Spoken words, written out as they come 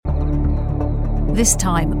This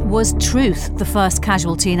time, was truth the first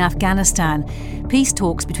casualty in Afghanistan? Peace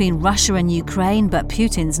talks between Russia and Ukraine, but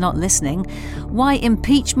Putin's not listening. Why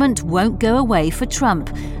impeachment won't go away for Trump?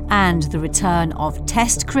 And the return of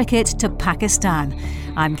Test cricket to Pakistan.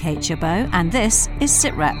 I'm Kate Chabot, and this is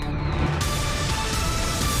SitRep.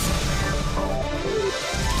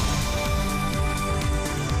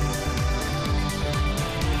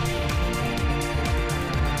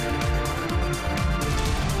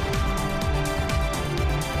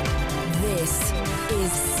 This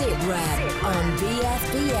is SitRep on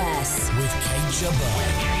BFBS with Kate Chabot.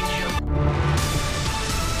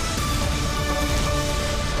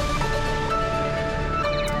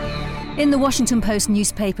 In the Washington Post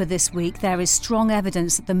newspaper this week, there is strong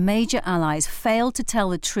evidence that the major allies failed to tell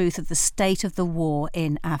the truth of the state of the war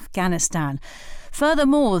in Afghanistan.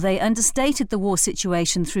 Furthermore, they understated the war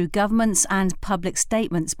situation through governments and public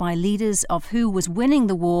statements by leaders of who was winning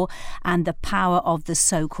the war and the power of the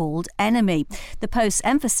so-called enemy. The Post's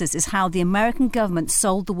emphasis is how the American government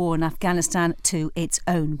sold the war in Afghanistan to its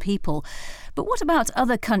own people. But what about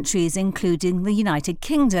other countries, including the United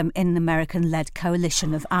Kingdom, in an American-led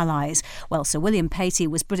coalition of allies? Well, Sir William Patey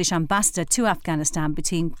was British ambassador to Afghanistan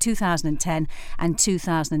between 2010 and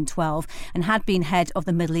 2012 and had been head of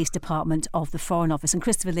the Middle East Department of the Foreign Office. And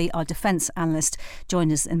Christopher Lee, our defence analyst,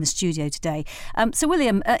 joined us in the studio today. Sir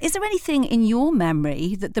William, is there anything in your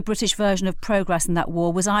memory that the British version of progress in that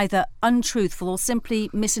war was either untruthful or simply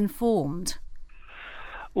misinformed?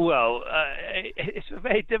 Well, it's a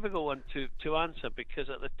very difficult one to answer because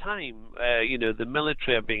at the time, the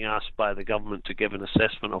military are being asked by the government to give an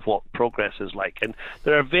assessment of what progress is like, and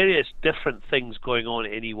there are various different things going on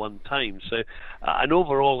at any one time. So, an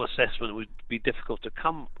overall assessment would be difficult to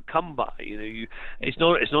come by. It's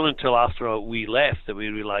not until after we left that we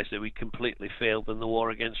realised that we completely failed in the war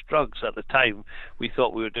against drugs. At the time, we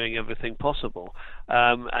thought we were doing everything possible,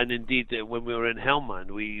 and indeed, when we were in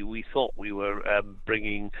Helmand, we thought we were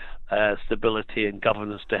bringing stability and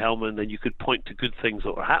governance to Helmand, and you could point to good things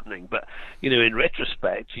that were happening. But in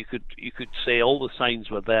retrospect, you could say all the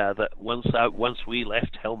signs were there that once we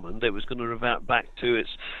left Helmand, it was going to revert back to its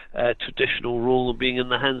traditional role of being in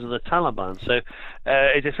the hands of the Taliban. So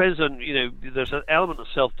it depends on there's an element of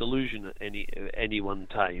self-delusion at any one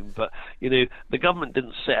time, but the government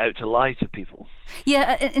didn't set out to lie to people.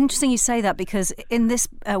 Yeah, interesting you say that, because in this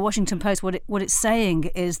Washington Post, what it's saying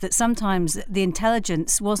is that sometimes the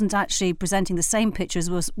intelligence wasn't actually presenting the same pictures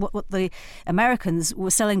as what the Americans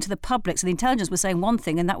were selling to the public. So the intelligence was saying one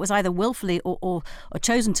thing, and that was either willfully or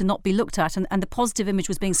chosen to not be looked at, and the positive image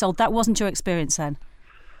was being sold. That wasn't your experience then?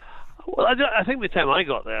 Well, I think the time I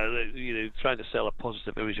got there, trying to sell a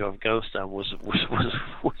positive image of Afghanistan was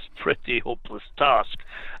pretty hopeless task.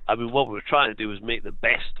 I mean, what we were trying to do was make the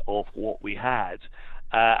best of what we had,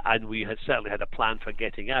 and we had certainly had a plan for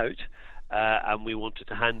getting out. And we wanted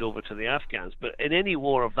to hand over to the Afghans. But in any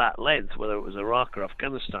war of that length, whether it was Iraq or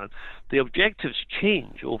Afghanistan, the objectives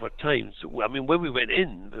change over time. So, I mean, when we went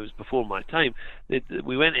in, it was before my time,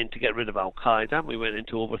 we went in to get rid of Al-Qaeda, and we went in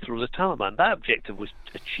to overthrow the Taliban. That objective was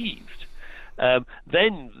achieved.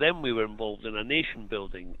 Then we were involved in a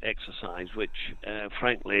nation-building exercise, which,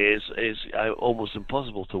 frankly, is almost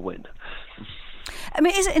impossible to win. I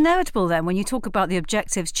mean, is it inevitable then, when you talk about the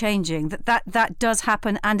objectives changing, that does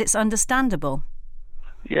happen and it's understandable?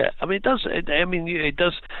 Yeah, I mean, it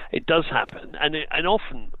does happen, and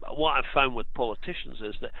often what I've found with politicians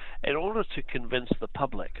is that in order to convince the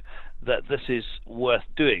public that this is worth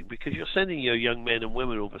doing, because you're sending your young men and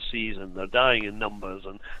women overseas and they're dying in numbers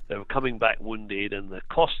and they're coming back wounded and the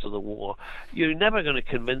cost of the war, you're never going to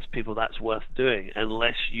convince people that's worth doing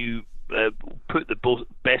unless you put the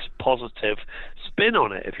best positive spin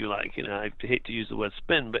on it, if you like. I hate to use the word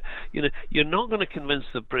spin, but you're not going to convince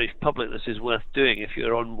the British public this is worth doing if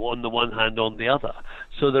you're on the one hand on the other.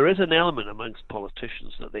 So there is an element amongst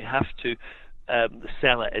politicians that they have to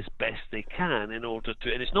sell it as best they can in order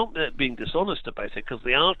to, and it's not being dishonest about it, because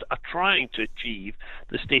they are trying to achieve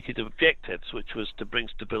the stated objectives, which was to bring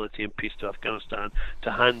stability and peace to Afghanistan,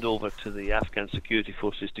 to hand over to the Afghan security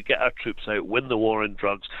forces, to get our troops out, win the war on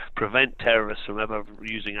drugs, prevent terrorists from ever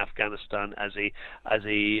using Afghanistan as a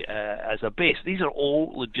base. These are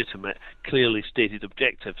all legitimate, clearly stated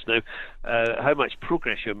objectives. Now, how much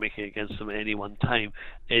progress you're making against them at any one time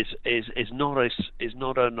is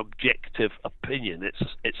not an objective opinion.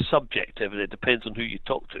 It's subjective, and it depends on who you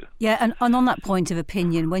talk to. Yeah, and on that point of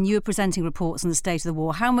opinion, when you were presenting reports on the state of the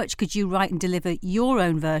war, how much could you write and deliver your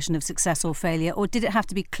own version of success or failure, or did it have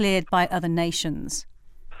to be cleared by other nations?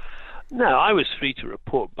 No, I was free to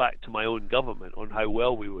report back to my own government on how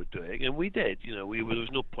well we were doing, and we did. There was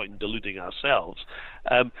no point in deluding ourselves.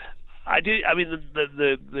 I do. I mean,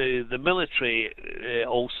 the military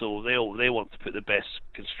also they want to put the best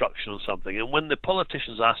construction on something, and when the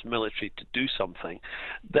politicians ask military to do something,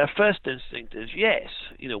 their first instinct is yes,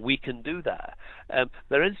 we can do that.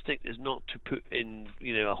 Their instinct is not to put in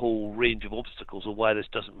a whole range of obstacles of why this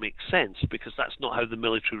doesn't make sense, because that's not how the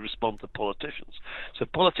military respond to politicians. So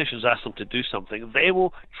if politicians ask them to do something, they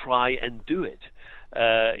will try and do it.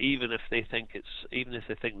 Even if they think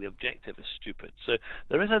the objective is stupid. So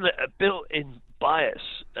there is a built-in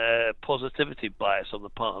bias, positivity bias on the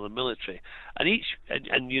part of the military, and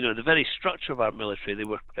the very structure of our military. They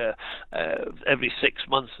were every 6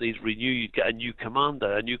 months these renew. You'd get a new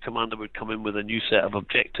commander. A new commander would come in with a new set of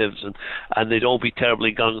objectives, and they'd all be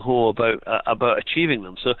terribly gung ho about achieving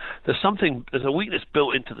them. So there's a weakness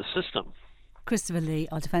built into the system. Christopher Lee,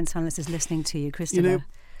 our defence analyst, is listening to you. Christopher.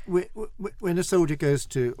 When a soldier goes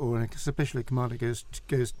to, or especially a commander goes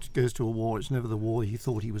to a war, it's never the war he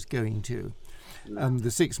thought he was going to. The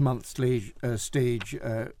 6 month stage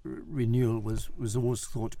renewal was always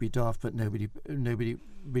thought to be daft, but nobody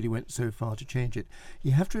really went so far to change it.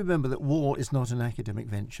 You have to remember that war is not an academic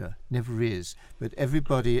venture, never is. But every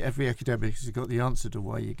academic has got the answer to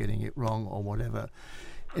why you're getting it wrong or whatever.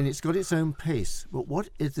 And it's got its own pace. But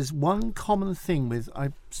there's one common thing with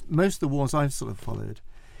most of the wars I've sort of followed,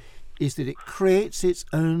 is that it creates its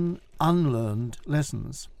own unlearned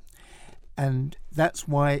lessons. And that's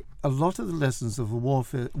why a lot of the lessons of the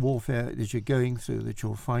warfare that you're going through, that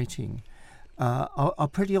you're fighting, are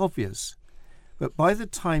pretty obvious. But by the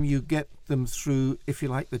time you get them through, if you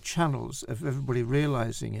like, the channels of everybody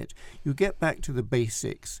realising it, you get back to the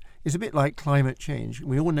basics. It's a bit like climate change.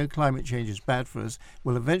 We all know climate change is bad for us.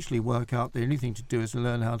 We'll eventually work out the only thing to do is to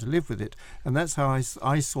learn how to live with it. And that's how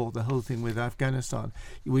I saw the whole thing with Afghanistan.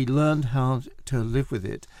 We learned how to live with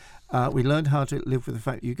it. We learned how to live with the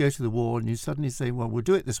fact that you go to the war and you suddenly say, well, we'll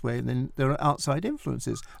do it this way, and then there are outside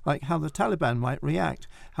influences, like how the Taliban might react,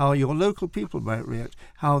 how your local people might react,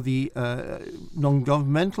 how the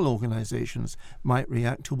non-governmental organizations might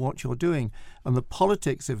react to what you're doing. And the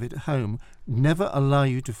politics of it at home never allow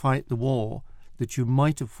you to fight the war that you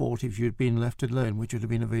might have fought if you'd been left alone, which would have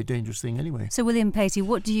been a very dangerous thing anyway. So, William Patey,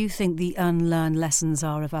 what do you think the unlearned lessons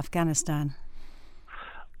are of Afghanistan?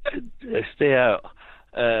 Stay out.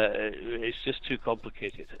 It's just too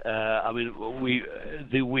complicated. I mean,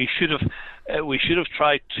 we should have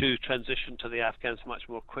tried to transition to the Afghans much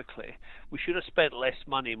more quickly. We should have spent less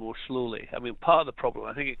money more slowly. I mean, part of the problem,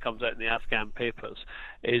 I think it comes out in the Afghan Papers,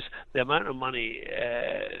 is the amount of money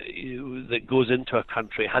that goes into a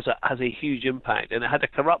country has a huge impact, and it had a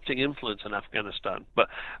corrupting influence in Afghanistan. But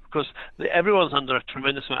because everyone's under a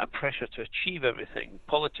tremendous amount of pressure to achieve everything,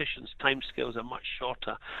 politicians' timescales are much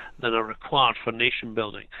shorter than are required for nation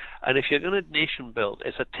building. And if you're going to nation build,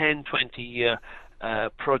 it's a 10, 20-year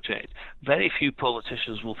project. Very few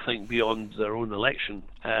politicians will think beyond their own election,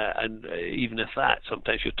 and even if that,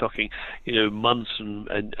 sometimes you're talking, months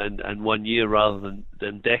and 1 year rather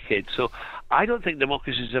than decades. So I don't think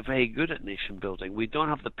democracies are very good at nation building. We don't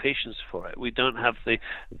have the patience for it. We don't have the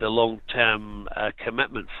long-term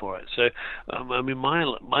commitment for it. So I mean, my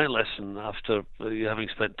lesson after having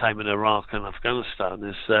spent time in Iraq and Afghanistan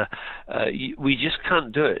is we just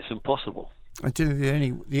can't do it. It's impossible. I tell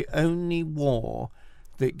you, the only war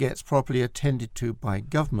that gets properly attended to by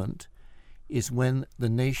government is when the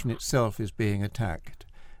nation itself is being attacked.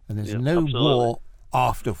 And there's no absolutely. War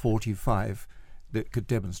after 45 that could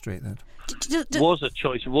demonstrate that. Was a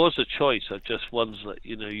choice of just ones that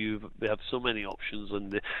you have so many options,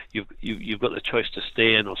 and you've got the choice to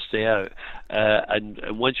stay in or stay out, and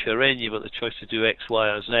once you're in, you've got the choice to do X, Y,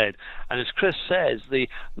 or Z. And as Chris says, the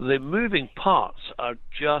moving parts are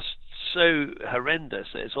just so horrendous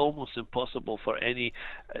that it's almost impossible for any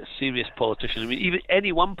serious politician. I mean, even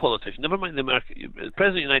any one politician, never mind the President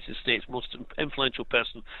of the United States, most influential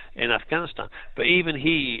person in Afghanistan, but even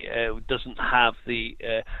he doesn't have the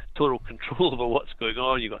total control over what's going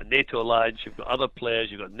on. You've got a NATO alliance, you've got other players,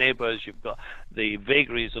 you've got neighbours, you've got the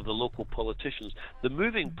vagaries of the local politicians. The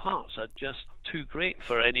moving parts are just too great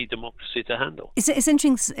for any democracy to handle. It's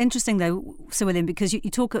interesting though, Sir William, because you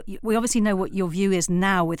talk. We obviously know what your view is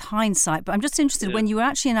now with hindsight, but I'm just interested when you were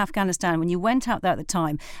actually in Afghanistan, when you went out there at the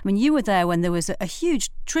time. I mean, you were there when there was a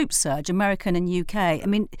huge troop surge, American and UK. I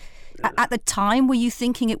mean, at the time, were you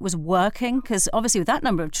thinking it was working? Because obviously, with that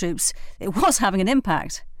number of troops, it was having an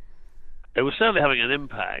impact. It was certainly having an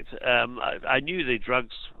impact. I knew the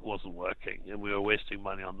drugs wasn't working, and we were wasting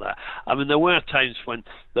money on that. I mean, there were times when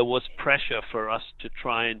there was pressure for us to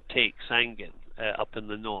try and take Sangin. up in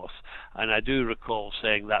the north, and I do recall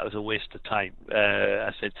saying that was a waste of time.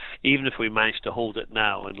 I said, even if we managed to hold it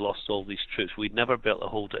now and lost all these troops, we'd never be able to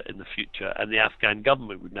hold it in the future, and the Afghan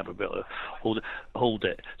government would never be able to hold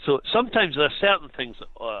it. So sometimes there are certain things that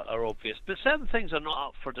are obvious, but certain things are not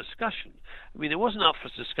up for discussion. I mean, it wasn't up for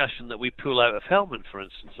discussion that we pull out of Helmand, for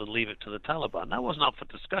instance, and leave it to the Taliban. That wasn't up for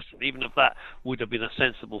discussion, even if that would have been a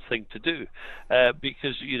sensible thing to do,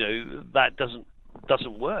 because that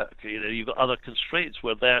doesn't work. You've got other constraints.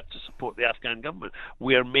 We're there to support the Afghan government.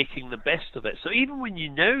 We are making the best of it. So even when you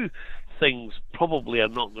know things probably are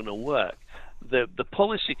not going to work, the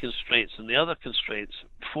policy constraints and the other constraints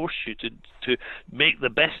force you to make the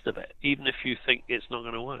best of it, even if you think it's not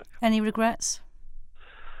going to work. Any regrets?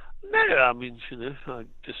 No, I mean, I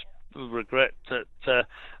just regret that,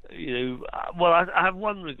 well, I have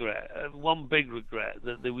one regret, one big regret,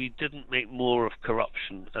 that we didn't make more of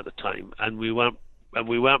corruption at the time, and we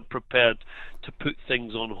weren't prepared to put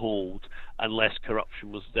things on hold unless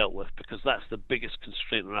corruption was dealt with, because that's the biggest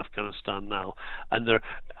constraint in Afghanistan now. And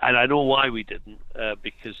I know why we didn't,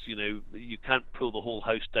 because you can't pull the whole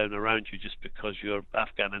house down around you just because your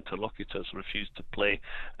Afghan interlocutors refuse to play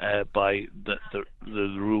by the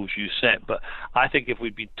rules you set. But I think if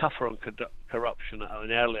we'd been tougher on corruption at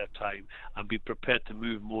an earlier time and be prepared to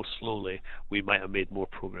move more slowly, we might have made more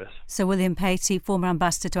progress. So William Patey, former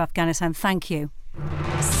ambassador to Afghanistan, thank you.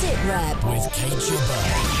 Sit Rep with Kate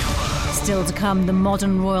Jabbar. Still to come, the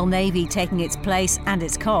modern Royal Navy taking its place and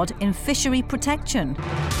its cod in fishery protection.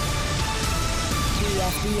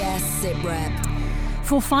 BFBS Sit Rep.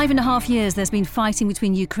 For 5.5 years, there's been fighting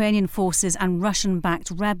between Ukrainian forces and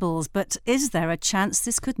Russian-backed rebels. But is there a chance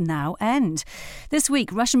this could now end? This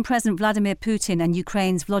week, Russian President Vladimir Putin and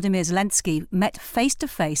Ukraine's Volodymyr Zelensky met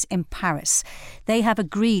face-to-face in Paris. They have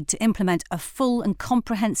agreed to implement a full and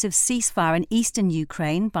comprehensive ceasefire in eastern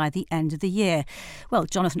Ukraine by the end of the year. Well,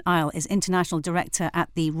 Jonathan Isle is International Director at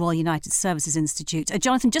the Royal United Services Institute.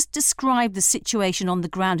 Jonathan, just describe the situation on the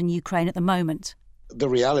ground in Ukraine at the moment. The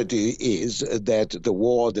reality is that the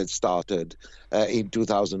war that started in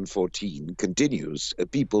 2014 continues.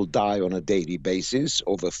 People die on a daily basis.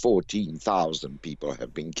 Over 14,000 people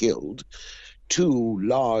have been killed. Two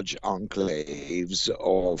large enclaves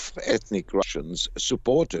of ethnic Russians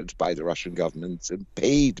supported by the Russian government and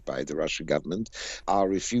paid by the Russian government are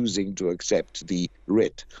refusing to accept the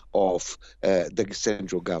writ of the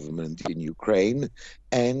central government in Ukraine.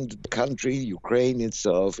 And the country, Ukraine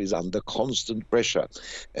itself, is under constant pressure.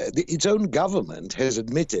 Its own government has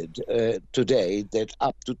admitted today that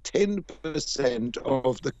up to 10%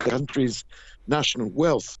 of the country's national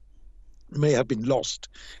wealth may have been lost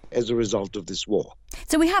as a result of this war.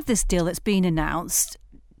 So we have this deal that's been announced.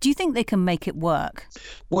 Do you think they can make it work?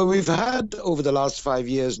 Well, we've had over the last 5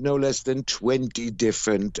 years no less than 20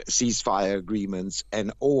 different ceasefire agreements,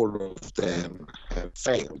 and all of them have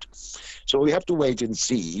failed. So we have to wait and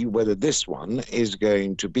see whether this one is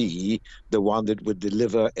going to be the one that would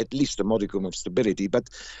deliver at least a modicum of stability. But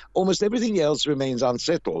almost everything else remains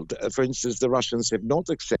unsettled. For instance, the Russians have not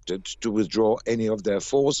accepted to withdraw any of their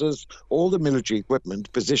forces, all the military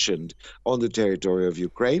equipment positioned on the territory of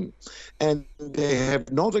Ukraine, and they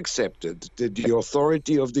have not accepted that the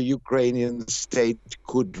authority of the Ukrainian state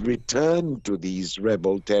could return to these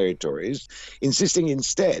rebel territories, insisting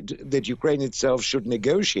instead that Ukraine itself should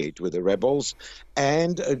negotiate with the rebels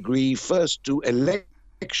and agree first to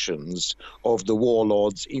elections of the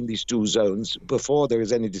warlords in these two zones before there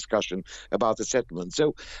is any discussion about the settlement.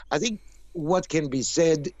 So I think what can be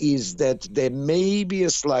said is that there may be a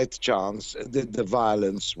slight chance that the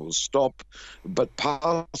violence will stop, but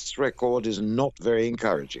past record is not very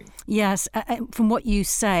encouraging. Yes, from what you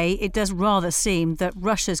say, it does rather seem that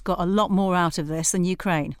Russia's got a lot more out of this than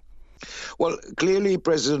Ukraine. Well, clearly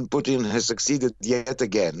President Putin has succeeded yet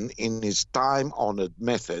again in his time-honored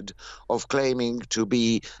method of claiming to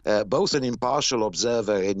be both an impartial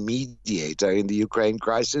observer and mediator in the Ukraine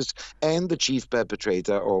crisis and the chief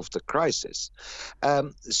perpetrator of the crisis.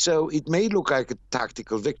 So it may look like a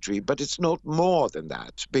tactical victory, but it's not more than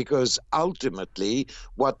that, because ultimately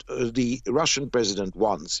what the Russian president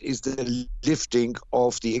wants is the lifting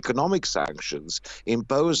of the economic sanctions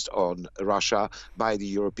imposed on Russia by the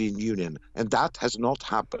European Union. And that has not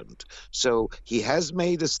happened. So he has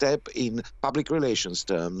made a step in public relations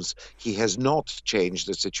terms. He has not changed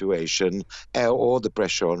the situation or the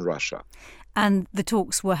pressure on Russia. And the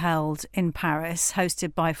talks were held in Paris,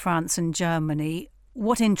 hosted by France and Germany.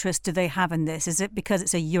 What interest do they have in this? Is it because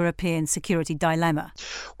it's a European security dilemma?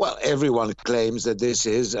 Well, everyone claims that this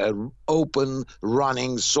is an open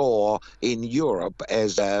running sore in Europe,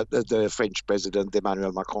 as the French President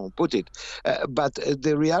Emmanuel Macron put it. But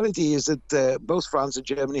the reality is that both France and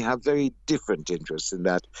Germany have very different interests in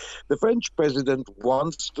that. The French president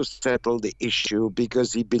wants to settle the issue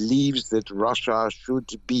because he believes that Russia should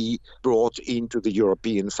be brought into the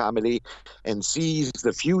European family and sees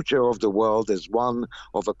the future of the world as one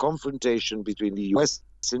of a confrontation between the US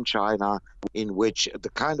and China, in which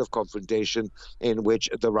the kind of confrontation in which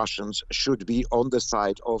the Russians should be on the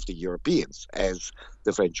side of the Europeans, as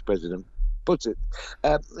the French president puts it.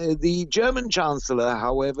 The German Chancellor,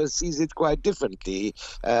 however, sees it quite differently.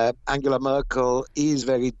 Angela Merkel is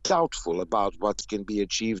very doubtful about what can be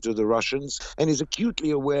achieved to the Russians and is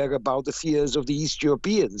acutely aware about the fears of the East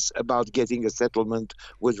Europeans about getting a settlement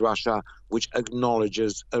with Russia which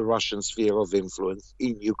acknowledges a Russian sphere of influence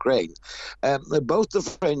in Ukraine. Both the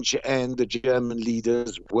French and the German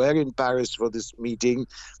leaders were in Paris for this meeting,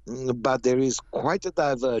 but there is quite a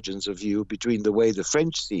divergence of view between the way the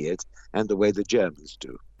French see it and the way the Germans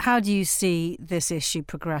do. How do you see this issue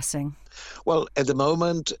progressing? Well, at the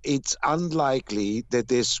moment, it's unlikely that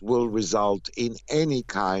this will result in any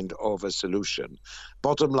kind of a solution.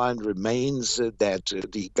 Bottom line remains that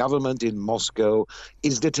the government in Moscow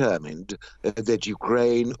is determined that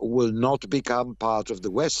Ukraine will not become part of the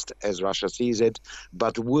West, as Russia sees it,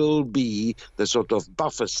 but will be the sort of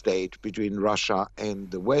buffer state between Russia and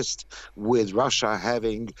the West, with Russia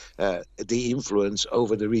having the influence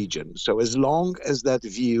over the region. So as long as that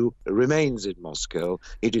view remains in Moscow,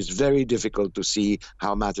 it is very difficult to see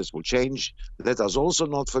how matters will change. Let us also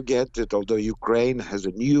not forget that although Ukraine has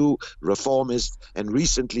a new reformist and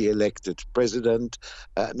recently elected president,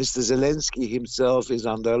 Mr. Zelensky himself is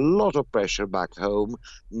under a lot of pressure back home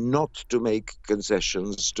not to make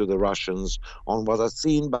concessions to the Russians on what are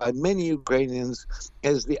seen by many Ukrainians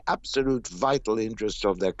as the absolute vital interest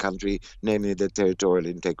of their country, namely their territorial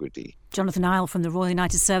integrity. Jonathan Isle from the Royal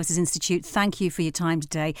United Services Institute, thank you for your time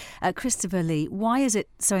today. Christopher Lee, why is it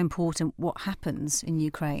so important what happens in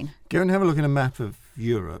Ukraine? Go and have a look at a map of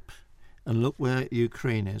Europe and look where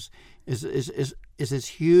Ukraine is. Is this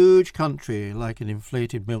huge country like an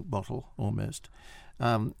inflated milk bottle almost,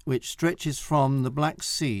 which stretches from the Black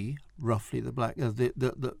Sea, roughly the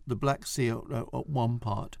Black Sea at one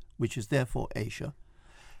part, which is therefore Asia,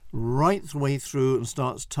 right the way through and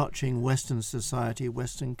starts touching Western society,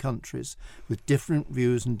 Western countries, with different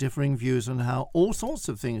views and differing views on how all sorts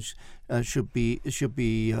of things should be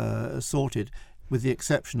sorted, with the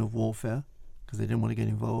exception of warfare, because they didn't want to get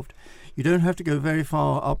involved. You don't have to go very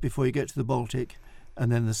far up before you get to the Baltic,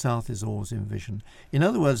 and then the south is always in vision. In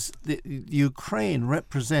other words, the Ukraine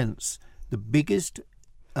represents the biggest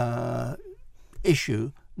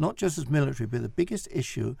issue, not just as military, but the biggest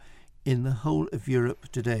issue in the whole of Europe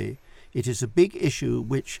today. It is a big issue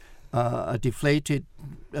which a deflated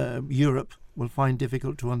Europe will find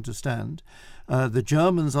difficult to understand. The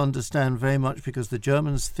Germans understand very much because the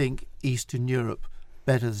Germans think Eastern Europe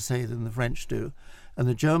better to say than the French do. And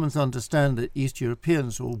the Germans understand that East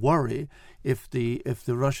Europeans will worry if the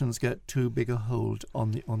Russians get too big a hold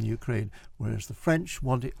on the Ukraine, whereas the French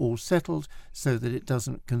want it all settled so that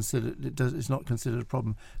it's not considered a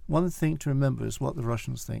problem. One thing to remember is what the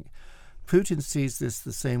Russians think. Putin sees this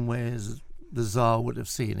the same way as the Tsar would have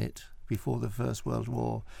seen it before the First World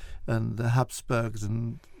War, and the Habsburgs,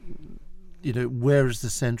 and where is the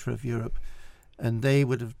centre of Europe? And they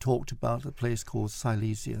would have talked about a place called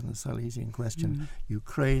Silesia and the Silesian question.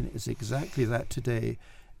 Ukraine is exactly that today.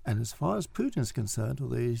 And as far as Putin's concerned,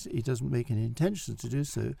 although he doesn't make any intention to do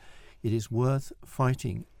so, it is worth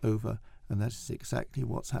fighting over. And that is exactly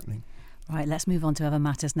what's happening. Right, let's move on to other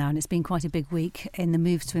matters now. And it's been quite a big week in the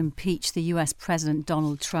moves to impeach the US President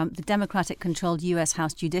Donald Trump. The Democratic-controlled US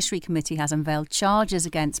House Judiciary Committee has unveiled charges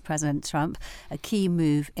against President Trump, a key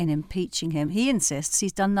move in impeaching him. He insists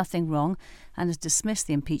he's done nothing wrong and has dismissed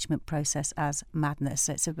the impeachment process as madness.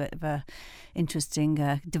 It's a bit of a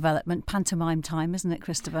interesting development. Pantomime time, isn't it,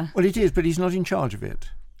 Christopher? Well, it is, but he's not in charge of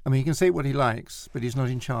it. I mean, he can say what he likes, but he's not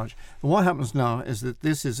in charge. And what happens now is that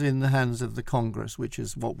this is in the hands of the Congress, which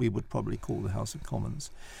is what we would probably call the House of Commons.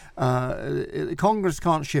 Congress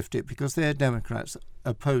can't shift it because they're Democrats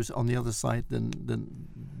opposed on the other side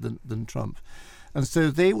than Trump. And so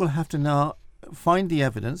they will have to now find the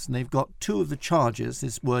evidence, and they've got two of the charges.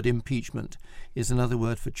 This word impeachment is another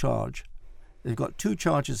word for charge. They've got two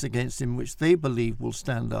charges against him which they believe will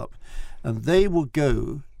stand up, and they will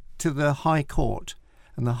go to the High Court.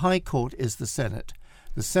 And the High Court is the Senate.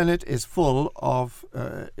 The Senate is full of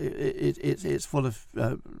it's full of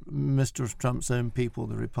Mr. Trump's own people,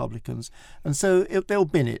 the Republicans, and so they'll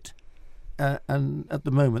bin it. And at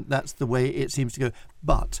the moment, that's the way it seems to go.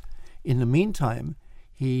 But in the meantime,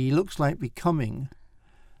 he looks like becoming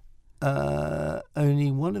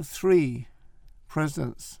only one of 3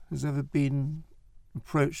 presidents who's ever been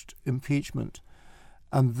approached impeachment.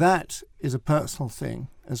 And that is a personal thing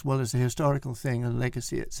as well as a historical thing and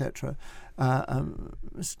legacy, etc.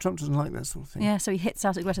 Mr. Trump doesn't like that sort of thing. Yeah, so he hits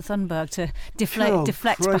out at Greta Thunberg to deflect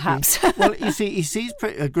crikey. perhaps. Well, you see, he sees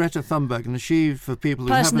Greta Thunberg, and she, for people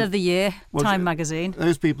who Person of the Year, Time magazine.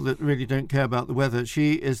 Those people that really don't care about the weather,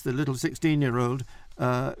 she is the little 16-year-old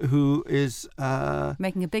who is...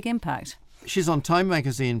 making a big impact. She's on Time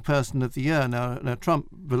magazine Person of the Year. Now Trump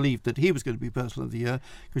believed that he was going to be Person of the Year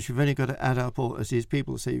because you've only got to add up, or as his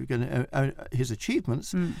people say, you're going to his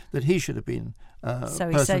achievements, that he should have been so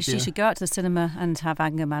he says she should go out to the cinema and have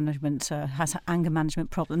anger management, has anger management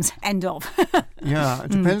problems. End of. Yeah, it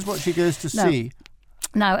depends what she goes to see.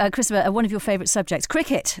 Now, Christopher, one of your favourite subjects,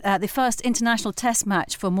 cricket. The first international test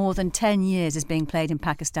match for more than 10 years is being played in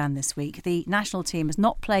Pakistan this week. The national team has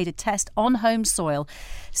not played a test on home soil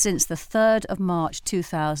since the 3rd of March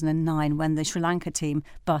 2009, when the Sri Lanka team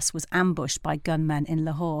bus was ambushed by gunmen in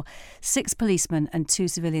Lahore. 6 policemen and 2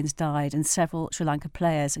 civilians died, and several Sri Lanka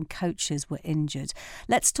players and coaches were injured.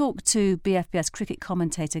 Let's talk to BFBS cricket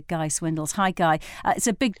commentator Guy Swindles. Hi, Guy. It's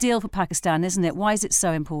a big deal for Pakistan, isn't it? Why is it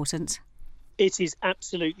so important? It is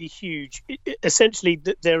absolutely huge. Essentially,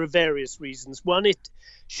 there are various reasons. One, it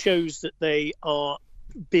shows that they are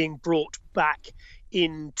being brought back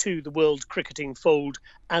into the world cricketing fold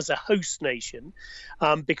as a host nation,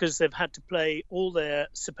 because they've had to play all their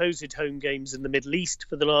supposed home games in the Middle East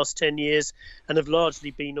for the last 10 years and have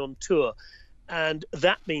largely been on tour. And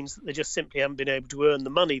that means that they just simply haven't been able to earn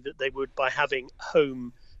the money that they would by having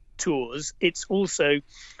home tours. It's also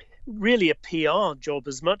really a PR job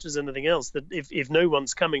as much as anything else, that if no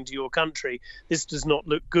one's coming to your country, this does not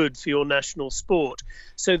look good for your national sport.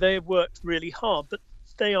 So they have worked really hard, but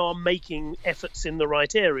they are making efforts in the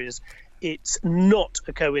right areas. It's not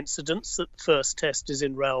a coincidence that the first test is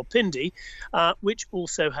in Rawalpindi, which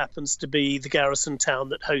also happens to be the garrison town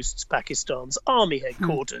that hosts Pakistan's army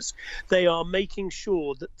headquarters. They are making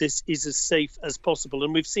sure that this is as safe as possible.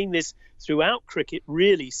 And we've seen this throughout cricket,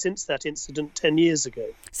 really, since that incident 10 years ago.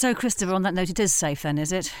 So, Christopher, on that note, it is safe then,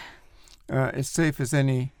 is it? As safe as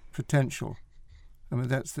any potential. I mean,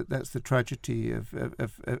 that's the tragedy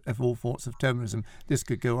of all sorts of terrorism. This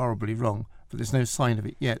could go horribly wrong, but there's no sign of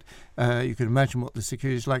it yet. You can imagine what the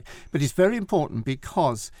security is like. But it's very important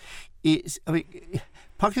because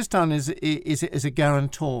Pakistan is a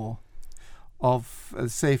guarantor of the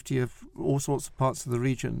safety of all sorts of parts of the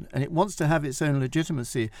region, and it wants to have its own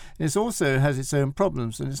legitimacy. It also has its own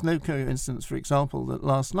problems, and it's no coincidence, for example, that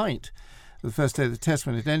last night, the first day of the test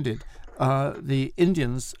when it ended, the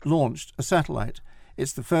Indians launched a satellite.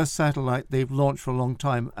 It's the first satellite they've launched for a long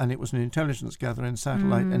time, and it was an intelligence gathering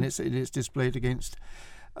satellite, and it's displayed against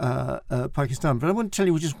Pakistan. But I want to tell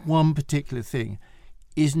you just one particular thing.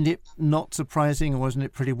 Isn't it not surprising, or isn't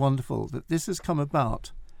it pretty wonderful, that this has come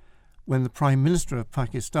about when the Prime Minister of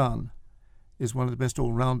Pakistan is one of the best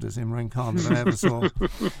all-rounders, Imran Khan, that I ever saw.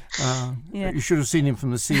 You should have seen him from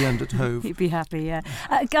the sea end at Hove. You'd be happy, yeah.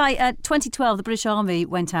 Guy, 2012, the British Army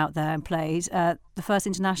went out there and played the first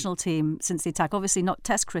international team since the attack. Obviously not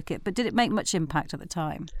Test cricket, but did it make much impact at the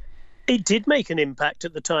time? It did make an impact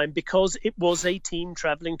at the time because it was a team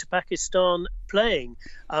travelling to Pakistan playing.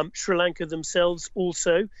 Sri Lanka themselves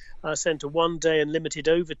also sent a one-day and limited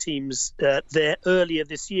over teams there earlier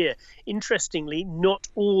this year. Interestingly, not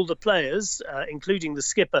all the players, including the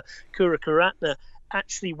skipper Kurakaratne,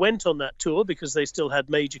 actually went on that tour because they still had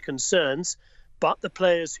major concerns. But the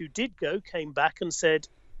players who did go came back and said,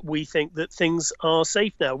 we think that things are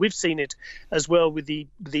safe now. We've seen it as well with the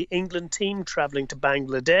England team travelling to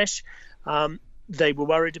Bangladesh. They were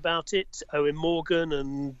worried about it. Owen Morgan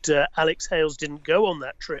and Alex Hales didn't go on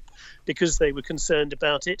that trip because they were concerned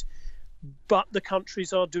about it. But the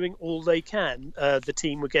countries are doing all they can. The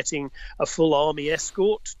team were getting a full army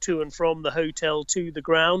escort to and from the hotel to the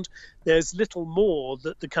ground. There's little more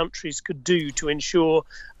that the countries could do to ensure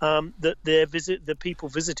that the people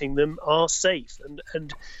visiting them are safe.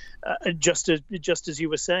 And just as you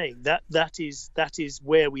were saying, that is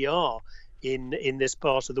where we are in this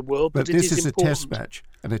part of the world. But this is a test match,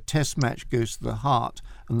 and a test match goes to the heart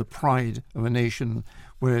and the pride of a nation,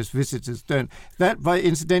 whereas visitors don't.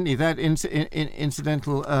 Incidentally, that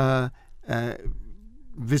incidental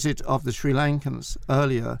visit of the Sri Lankans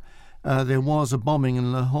earlier, there was a bombing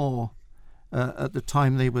in Lahore, at the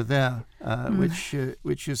time they were there,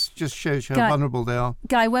 which just shows how vulnerable they are.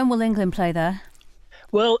 Guy, when will England play there?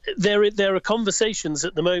 Well, there are conversations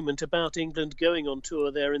at the moment about England going on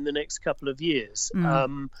tour there in the next couple of years.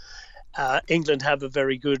 England have a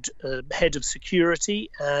very good head of security,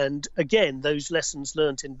 and again, those lessons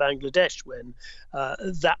learnt in Bangladesh when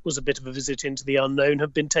that was a bit of a visit into the unknown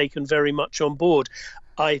have been taken very much on board.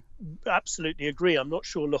 I absolutely agree. I'm not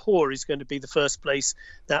sure Lahore is going to be the first place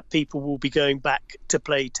that people will be going back to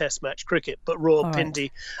play Test match cricket, but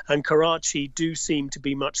Rawalpindi and Karachi do seem to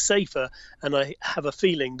be much safer, and I have a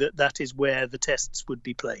feeling that that is where the tests would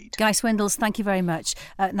be played. Guy Swindles, thank you very much.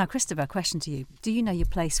 Now, Christopher, a question to you. Do you know your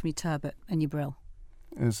place from your turbot and your brill?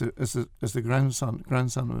 As the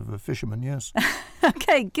grandson of a fisherman, yes.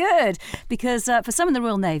 OK, good. Because for some in the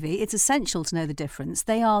Royal Navy, it's essential to know the difference.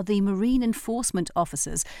 They are the marine enforcement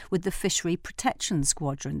officers with the Fishery Protection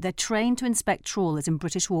Squadron. They're trained to inspect trawlers in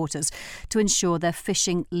British waters to ensure they're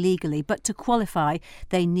fishing legally. But to qualify,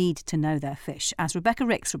 they need to know their fish, as Rebecca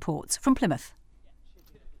Ricks reports from Plymouth.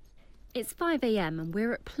 It's 5 a.m. and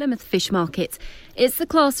we're at Plymouth Fish Market. It's the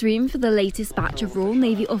classroom for the latest batch of Royal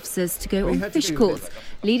Navy officers to go on fish course.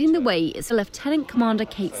 Leading the way is Lieutenant Commander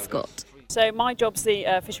Kate Scott. So my job's the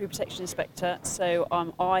Fishery Protection Inspector, so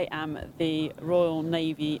I am the Royal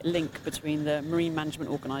Navy link between the Marine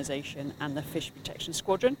Management Organisation and the Fish Protection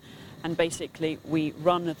Squadron, and basically we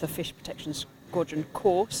run the Fish Protection Squadron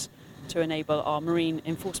course to enable our marine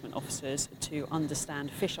enforcement officers to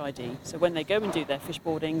understand fish ID. So when they go and do their fish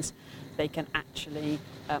boardings, they can actually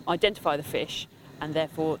identify the fish, and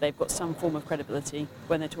therefore they've got some form of credibility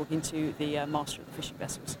when they're talking to the master of the fishing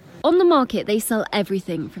vessels. On the market, they sell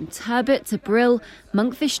everything from turbot to brill,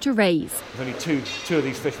 monkfish to rays. There's only two of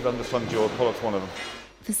these fish with underslung jaw. Pollock's one of them.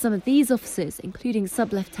 For some of these officers, including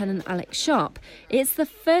Sub-Lieutenant Alex Sharp, it's the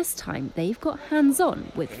first time they've got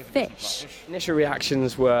hands-on with fish. Initial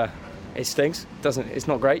reactions were, it stinks, it's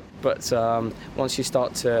not great, but once you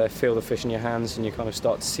start to feel the fish in your hands and you kind of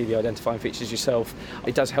start to see the identifying features yourself,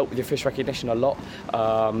 it does help with your fish recognition a lot,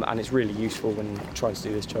 and it's really useful when trying to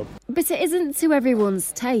do this job. But it isn't to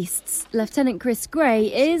everyone's tastes. Lieutenant Chris Gray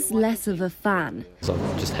is less of a fan.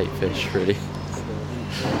 I just hate fish, really.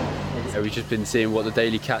 We've just been seeing what the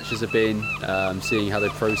daily catches have been, seeing how they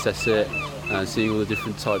process it, seeing all the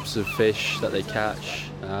different types of fish that they catch,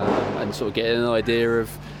 and sort of getting an idea of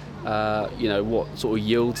what sort of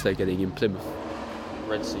yields they're getting in Plymouth.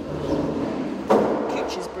 Red Sea.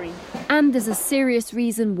 Cooch's bream. And there's a serious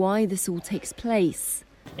reason why this all takes place.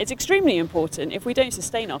 It's extremely important. If we don't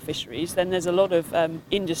sustain our fisheries, then there's a lot of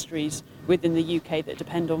industries within the UK that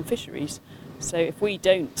depend on fisheries. So if we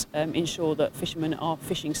don't ensure that fishermen are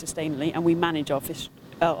fishing sustainably and we manage our fish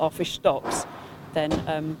stocks,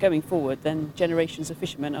 then going forward, then generations of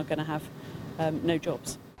fishermen are going to have no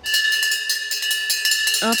jobs.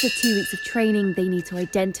 After 2 weeks of training, they need to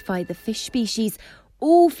identify the fish species,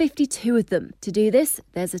 all 52 of them. To do this,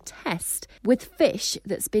 there's a test with fish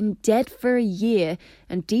that's been dead for a year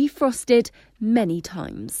and defrosted many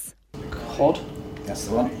times. Cod, that's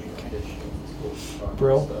the one. Okay.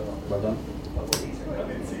 Brill, well done.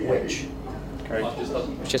 Which? Great.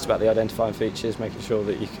 It's just about the identifying features, making sure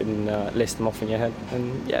that you can list them off in your head.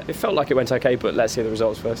 And yeah, it felt like it went okay, but let's hear the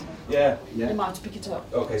results first. Yeah. You might have to pick it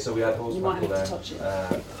up. Okay, so we had horse You might have there. to touch it.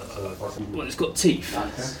 Well, it's got teeth.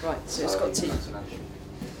 Okay. Right, so it's got teeth.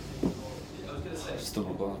 Still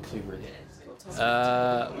not got a clue, really.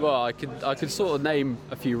 Well, I could sort of name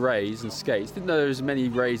a few rays and skates. Didn't know there was as many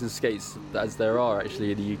rays and skates as there are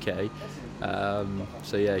actually in the UK.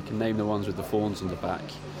 So yeah, you can name the ones with the fawns on the back.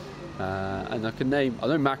 And I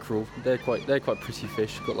know mackerel. They're quite pretty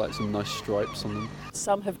fish. Got like some nice stripes on them.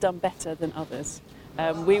 Some have done better than others.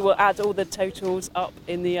 We will add all the totals up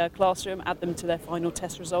in the classroom, add them to their final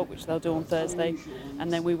test result, which they'll do on Thursday,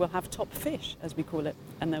 and then we will have top fish, as we call it,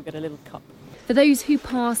 and they'll get a little cup. For those who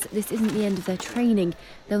pass, this isn't the end of their training.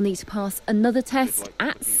 They'll need to pass another test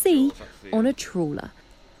at sea on a trawler.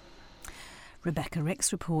 Rebecca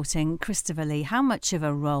Ricks reporting. Christopher Lee, how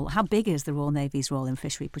big is the Royal Navy's role in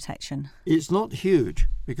fishery protection? It's not huge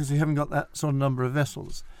because you haven't got that sort of number of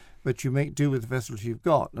vessels, but you make do with the vessels you've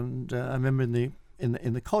got. And I remember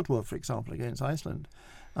in the Cod War, for example, against Iceland,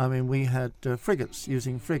 we had frigates,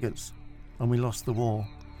 and we lost the war.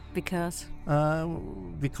 Because?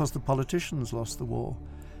 Because the politicians lost the war.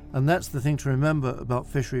 And that's the thing to remember about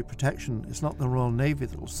fishery protection. It's not the Royal Navy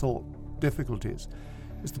that will sort difficulties.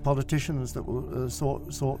 It's the politicians that will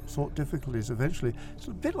sort difficulties eventually. It's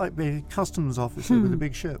a bit like being a customs officer with a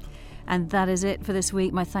big ship. And that is it for this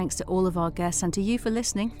week. My thanks to all of our guests and to you for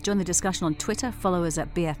listening. Join the discussion on Twitter. Follow us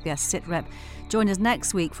at BFBS SitRep. Join us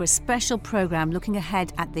next week for a special programme looking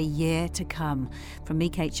ahead at the year to come. From me,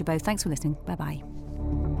 Kate Chabot, thanks for listening. Bye-bye.